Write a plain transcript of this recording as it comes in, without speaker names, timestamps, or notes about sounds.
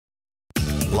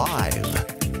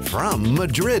Live from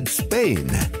Madrid, Spain,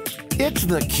 it's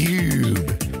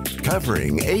theCUBE,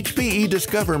 covering HPE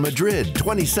Discover Madrid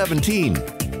 2017.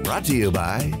 Brought to you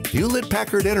by Hewlett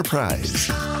Packard Enterprise.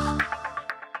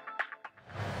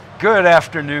 Good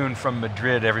afternoon from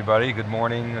Madrid, everybody. Good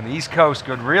morning on the East Coast,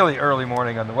 good really early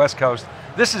morning on the West Coast.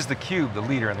 This is theCUBE, the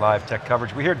leader in live tech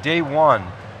coverage. We're here day one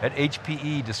at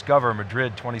HPE Discover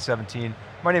Madrid 2017.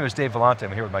 My name is Dave Vellante,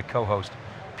 I'm here with my co-host,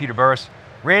 Peter Burris.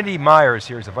 Randy Meyer is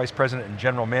here, he's the Vice President and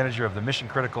General Manager of the Mission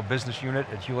Critical Business Unit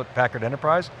at Hewlett Packard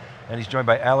Enterprise, and he's joined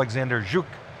by Alexander Zhuk,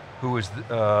 who is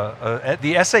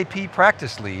the SAP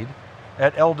Practice Lead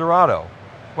at Eldorado.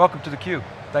 Welcome to theCUBE,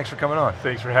 thanks for coming on.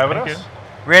 Thanks for having us.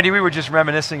 Randy, we were just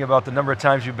reminiscing about the number of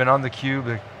times you've been on theCUBE,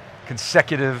 the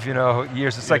consecutive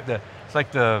years. It's like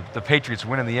the Patriots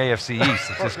winning the AFC East.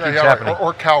 It just keeps happening.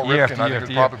 Or Cal Ripken, I think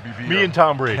it'd probably be me and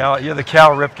Tom Brady. You're the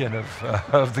Cal Ripken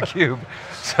of theCUBE.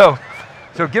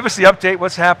 So give us the update,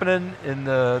 what's happening in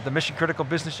the Mission Critical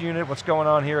Business Unit, what's going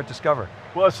on here at Discover?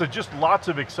 Well, so just lots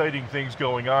of exciting things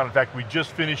going on. In fact, we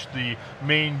just finished the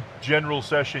main general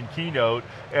session keynote,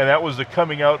 and that was the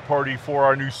coming out party for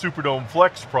our new Superdome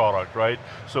Flex product, right?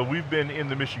 So we've been in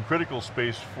the Mission Critical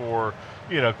space for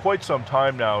quite some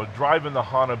time now, driving the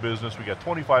HANA business. We got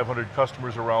 2,500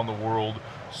 customers around the world,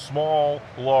 small,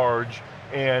 large,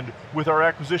 and with our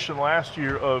acquisition last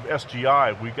year of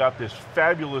SGI, we got this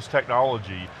fabulous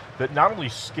technology that not only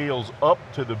scales up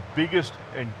to the biggest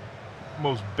and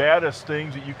most baddest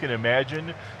things that you can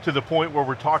imagine, to the point where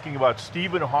we're talking about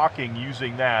Stephen Hawking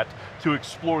using that to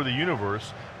explore the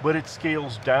universe, but it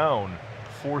scales down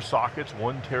 4 sockets,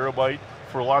 1 terabyte,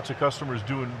 for lots of customers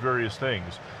doing various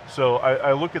things. So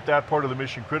I look at that part of the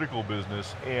mission critical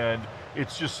business, and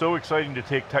it's just so exciting to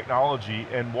take technology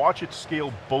and watch it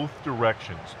scale both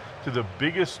directions to the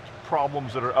biggest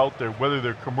problems that are out there, whether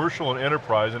they're commercial and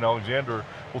enterprise, and Alexander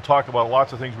will talk about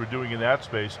lots of things we're doing in that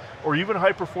space, or even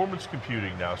high performance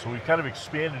computing now. So we've kind of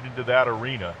expanded into that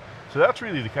arena. So that's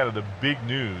really the kind of the big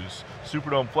news.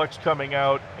 Superdome Flex coming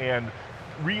out and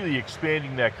really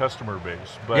expanding that customer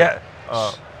base. But,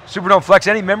 yeah. Superdome Flex,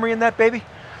 any memory in that baby?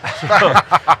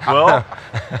 Well,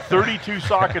 32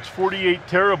 sockets, 48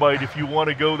 terabyte if you want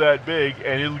to go that big,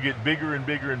 and it'll get bigger and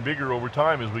bigger and bigger over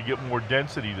time as we get more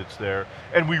density that's there.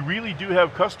 And we really do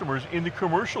have customers in the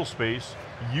commercial space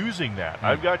using that.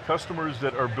 I've got customers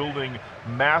that are building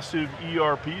massive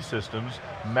ERP systems,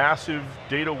 massive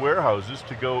data warehouses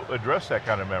to go address that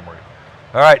kind of memory.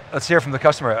 All right, let's hear from the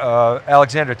customer.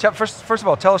 Alexander, first of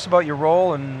all, tell us about your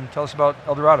role and tell us about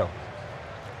Eldorado.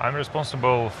 I'm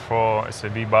responsible for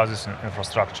SAP basis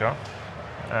infrastructure,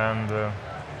 and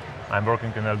I'm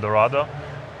working in Eldorado,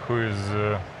 who is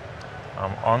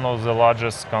one of the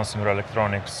largest consumer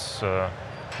electronics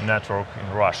network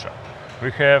in Russia. We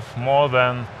have more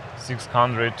than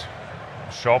 600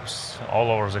 shops all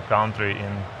over the country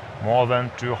in more than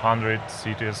 200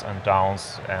 cities and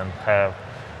towns, and have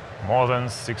more than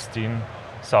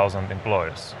 16,000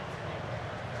 employees.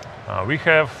 We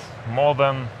have more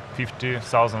than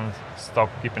 50,000 stock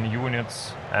keeping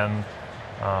units and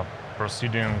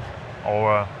proceeding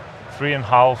over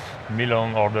 3.5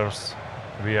 million orders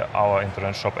via our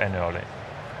internet shop annually.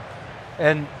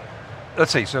 And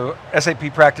let's see, so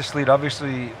SAP Practice Lead,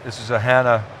 obviously this is a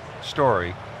HANA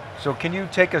story. So can you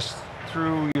take us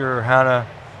through your HANA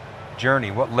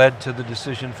journey? What led to the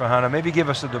decision for HANA? Maybe give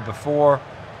us the before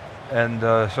and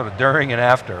sort of during and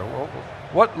after.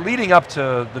 What, leading up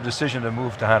to the decision to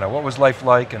move to HANA, what was life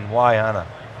like and why HANA?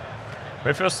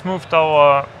 We first moved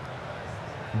our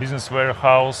business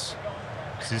warehouse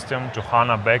system to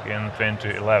HANA back in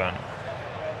 2011.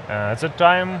 At that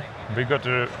time, we got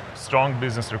strong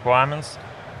business requirements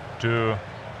to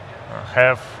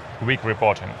have quick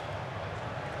reporting.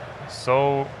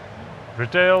 So,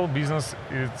 retail business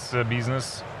is a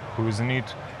business who is in need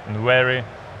in very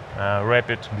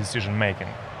rapid decision making.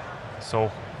 So,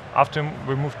 after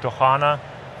we moved to HANA,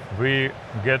 we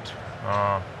get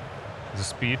the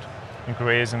speed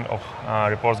increasing of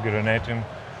reports generating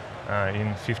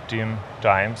in 15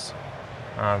 times.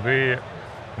 We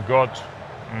got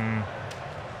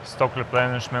stock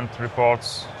replenishment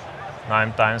reports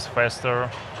 9 times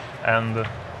faster, and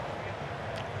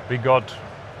we got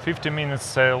 50-minute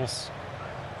sales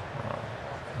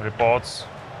reports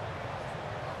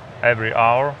every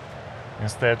hour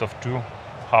instead of 2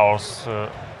 hours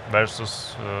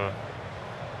versus,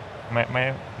 may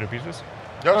I repeat this?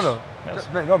 Yes. No, Yes.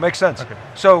 no, it makes sense. Okay.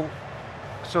 So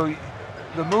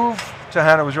the move to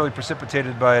HANA was really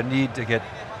precipitated by a need to get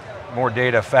more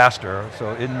data faster,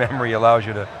 so in-memory allows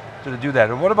you to do that.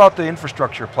 And what about the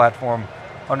infrastructure platform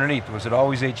underneath? Was it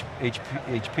always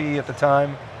HP at the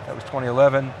time? That was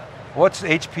 2011. What's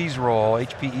HPE's role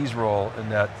in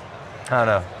that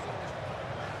HANA?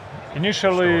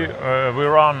 Initially, we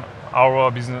run our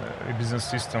business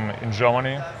system in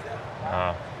Germany,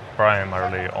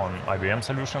 primarily on IBM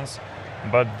solutions.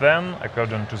 But then,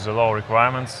 according to the law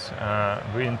requirements,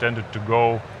 we intended to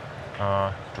go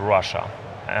to Russia.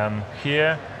 And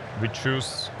here we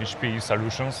choose HPE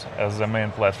solutions as the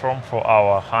main platform for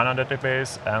our HANA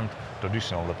database and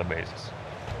traditional databases.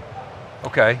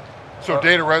 Okay. So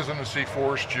data residency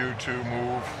forced you to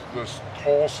move this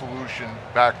whole solution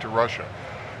back to Russia.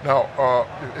 Now,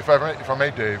 if I may,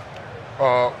 Dave,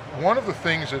 one of the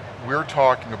things that we're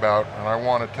talking about, and I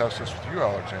want to test this with you,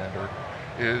 Alexander,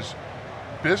 is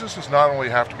businesses not only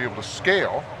have to be able to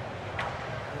scale,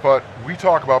 but we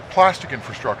talk about plastic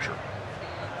infrastructure,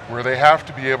 where they have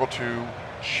to be able to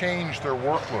change their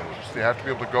workloads. They have to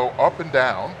be able to go up and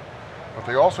down, but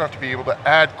they also have to be able to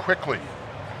add quickly.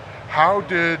 How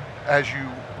did, as you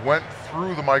went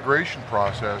through the migration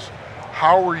process,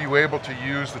 how were you able to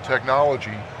use the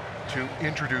technology to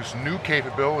introduce new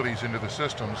capabilities into the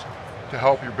systems to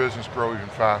help your business grow even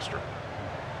faster?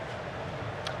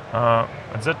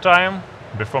 At that time,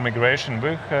 before migration,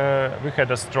 we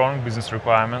had a strong business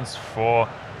requirements for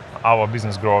our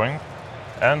business growing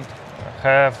and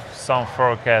have some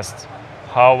forecast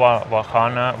how our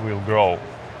HANA will grow.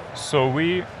 So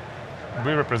we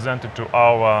represented to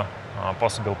our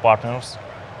possible partners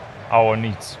our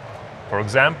needs. For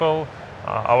example,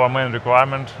 our main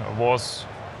requirement was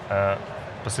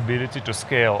possibility to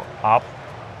scale up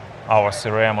our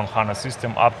CRM on HANA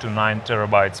system up to 9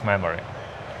 terabytes memory.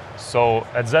 So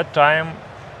at that time,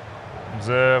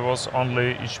 there was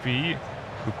only HPE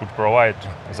who could provide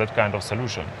that kind of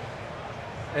solution.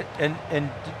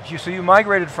 So you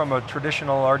migrated from a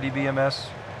traditional RDBMS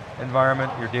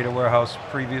environment. Your data warehouse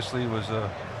previously was a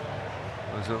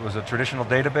traditional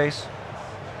database,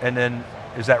 and then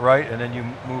is that right? And then you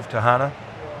moved to HANA.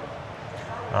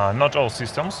 Not all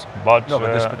systems, but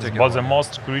this particular the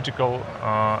most critical,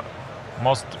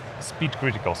 most speed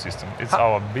critical system. It's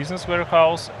our business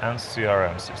warehouse and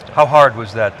CRM system. How hard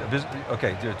was that?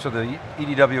 Okay, so the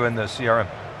EDW and the CRM.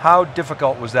 How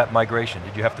difficult was that migration?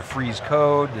 Did you have to freeze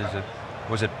code?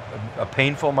 Was it a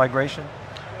painful migration?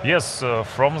 Yes,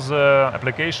 from the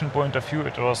application point of view,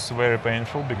 it was very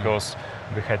painful because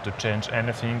we had to change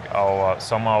anything.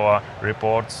 Some of our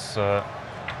reports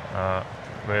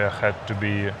had to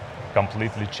be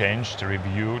completely changed,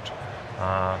 reviewed.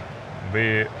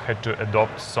 We had to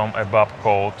adopt some ABAP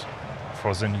code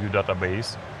for the new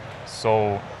database.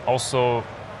 So also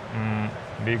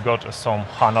we got some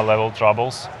HANA level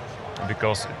troubles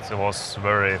because it was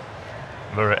very,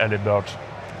 very early bird.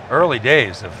 Early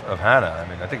days of HANA. I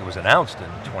mean, I think it was announced in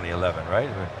 2011, right?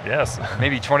 Yes.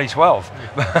 Maybe 2012.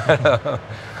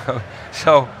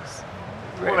 So,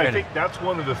 well, I think that's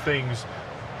one of the things,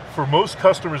 for most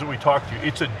customers that we talk to,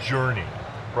 it's a journey,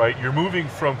 right? You're moving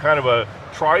from kind of a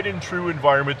tried and true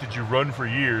environment that you run for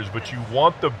years, but you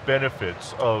want the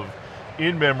benefits of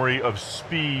in-memory, of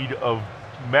speed, of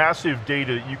massive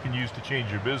data that you can use to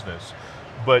change your business.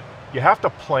 But you have to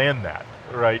plan that,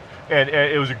 right? And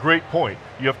it was a great point.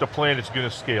 You have to plan it's going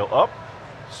to scale up.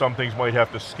 Some things might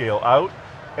have to scale out.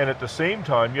 And at the same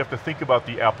time, you have to think about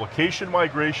the application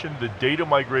migration, the data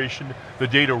migration, the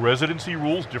data residency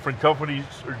rules. Different companies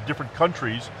or different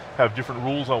countries have different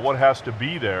rules on what has to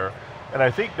be there. And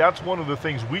I think that's one of the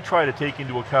things we try to take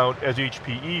into account as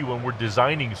HPE when we're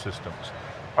designing systems.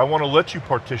 I want to let you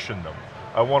partition them.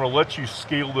 I want to let you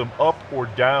scale them up or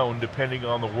down depending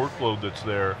on the workload that's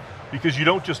there, because you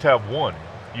don't just have one.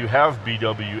 You have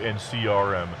BW and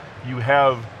CRM. You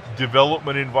have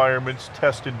development environments,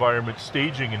 test environments,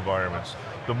 staging environments.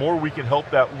 The more we can help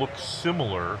that look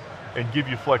similar and give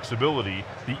you flexibility,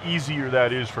 the easier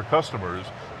that is for customers.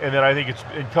 And then I think it's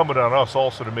incumbent on us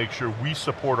also to make sure we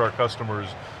support our customers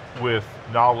with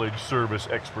knowledge, service,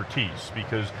 expertise,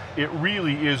 because it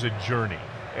really is a journey.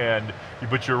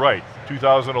 But you're right,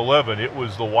 2011, it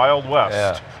was the Wild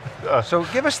West. Yeah. So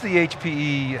give us the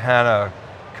HPE HANA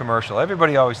commercial.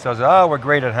 Everybody always tells us, oh, we're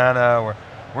great at HANA,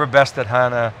 we're best at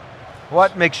HANA.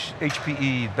 What makes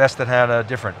HPE best at HANA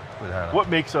different with HANA? What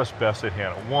makes us best at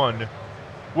HANA? One,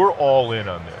 we're all in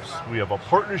on this. We have a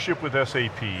partnership with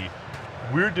SAP.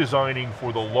 We're designing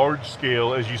for the large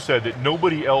scale, as you said, that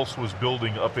nobody else was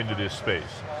building up into this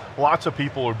space. Lots of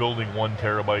people are building 1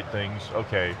 terabyte things,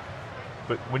 okay.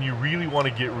 But when you really want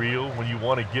to get real, when you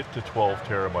want to get to 12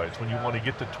 terabytes, when you want to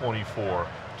get to 24,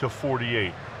 to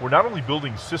 48, we're not only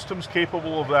building systems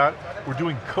capable of that, we're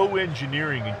doing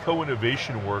co-engineering and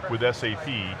co-innovation work with SAP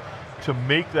to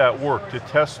make that work, to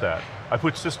test that. I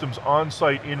put systems on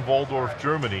site in Waldorf,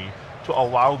 Germany, to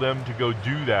allow them to go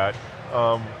do that.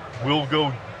 We'll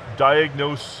go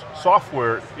diagnose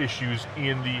software issues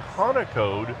in the HANA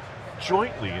code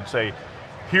jointly and say,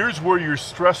 here's where you're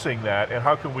stressing that and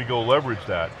how can we go leverage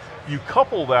that. You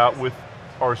couple that with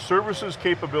our services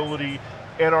capability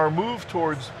and our move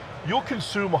towards, you'll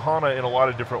consume HANA in a lot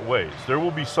of different ways. There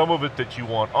will be some of it that you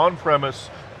want on-premise,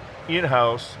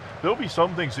 in-house. There'll be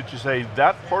some things that you say,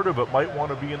 that part of it might want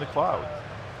to be in the cloud.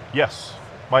 Yes,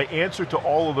 my answer to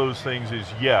all of those things is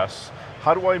yes.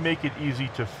 How do I make it easy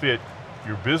to fit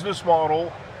your business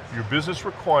model, your business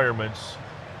requirements,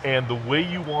 and the way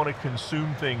you want to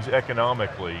consume things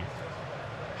economically?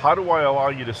 How do I allow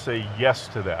you to say yes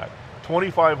to that?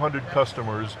 2,500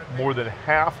 customers, more than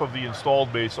half of the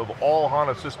installed base of all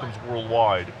HANA systems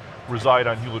worldwide reside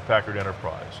on Hewlett Packard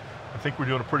Enterprise. I think we're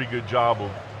doing a pretty good job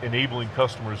of enabling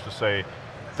customers to say,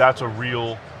 that's a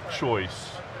real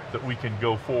choice that we can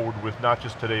go forward with, not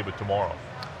just today, but tomorrow.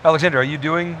 Alexander, are you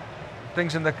doing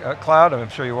things in the cloud? I'm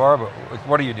sure you are, but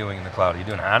what are you doing in the cloud? Are you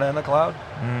doing HANA in the cloud?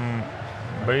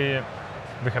 We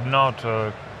have not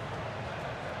a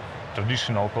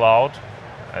traditional cloud,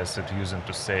 as it used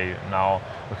to say. Now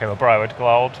we have a private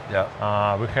cloud. Yeah.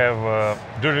 We have,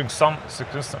 during some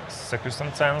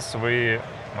circumstances, we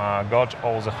got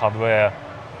all the hardware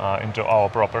into our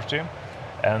property,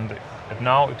 and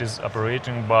now it is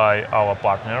operating by our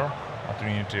partner, a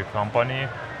Trinity company.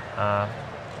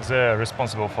 They're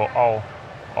responsible for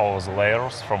all the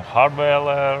layers, from hardware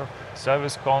layer,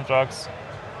 service contracts,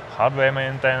 hardware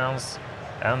maintenance,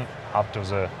 and up to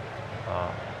the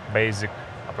basic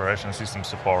operation system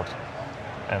support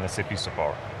and SAP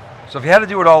support. So if you had to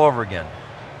do it all over again,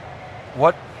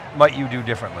 what might you do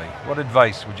differently? What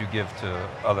advice would you give to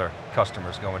other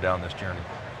customers going down this journey?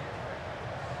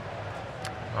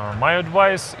 My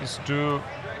advice is to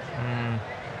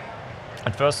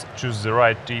at first choose the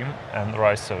right team and the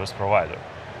right service provider,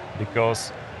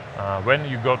 because when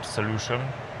you got solution,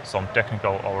 some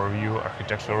technical overview,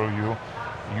 architectural review,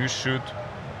 you should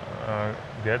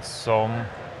get some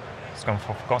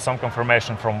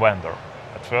confirmation from vendor.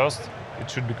 At first, it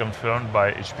should be confirmed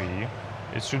by HPE,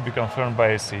 it should be confirmed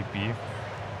by SAP.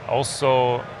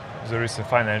 Also, there is a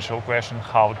financial question,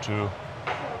 how to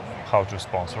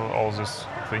sponsor all this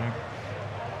thing.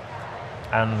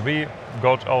 And we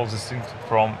got all these things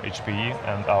from HPE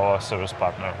and our service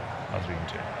partner,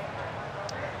 Madrid.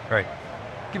 Great.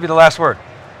 Give you the last word.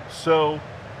 So,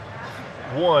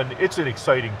 one, it's an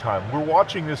exciting time. We're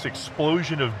watching this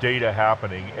explosion of data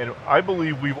happening, and I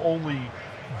believe we've only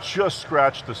just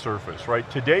scratched the surface, right?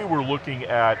 Today we're looking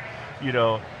at,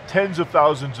 tens of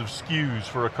thousands of SKUs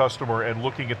for a customer and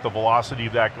looking at the velocity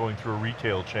of that going through a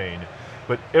retail chain.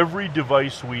 But every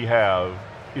device we have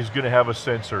is going to have a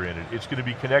sensor in it. It's going to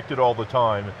be connected all the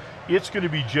time. It's going to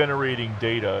be generating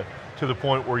data to the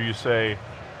point where you say,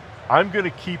 I'm going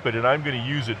to keep it and I'm going to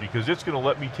use it because it's going to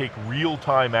let me take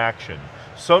real-time action.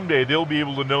 Someday they'll be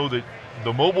able to know that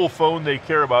the mobile phone they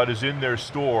care about is in their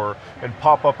store and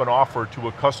pop up an offer to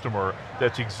a customer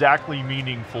that's exactly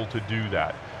meaningful to do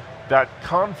that. That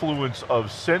confluence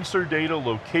of sensor data,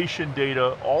 location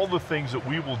data, all the things that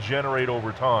we will generate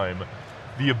over time,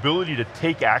 the ability to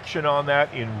take action on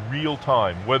that in real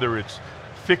time, whether it's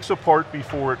fix a part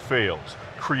before it fails,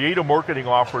 create a marketing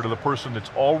offer to the person that's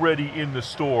already in the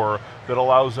store that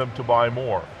allows them to buy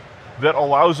more, that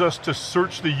allows us to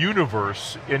search the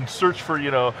universe and search for,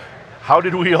 how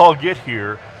did we all get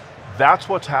here? That's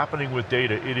what's happening with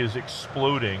data. It is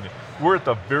exploding. We're at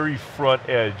the very front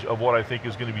edge of what I think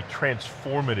is going to be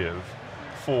transformative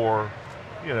for,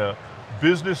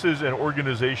 businesses and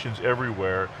organizations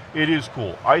everywhere. It is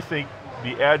cool. I think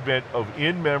the advent of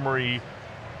in-memory,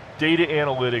 data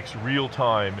analytics, real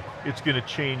time, it's going to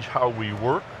change how we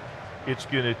work, it's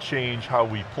going to change how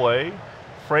we play.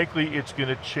 Frankly, it's going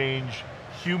to change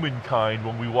humankind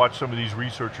when we watch some of these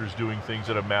researchers doing things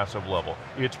at a massive level.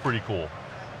 It's pretty cool.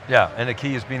 Yeah, and the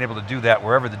key is being able to do that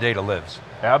wherever the data lives.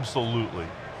 Absolutely.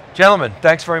 Gentlemen,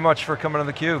 thanks very much for coming on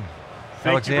theCUBE.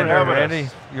 Thank you for Alexander, having Randy,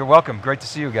 us. you're welcome. Great to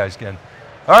see you guys again.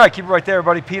 All right, keep it right there,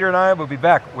 everybody. Peter and I will be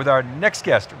back with our next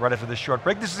guest right after this short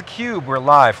break. This is theCUBE. We're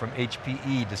live from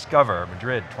HPE Discover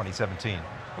Madrid 2017.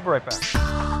 We'll be right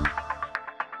back.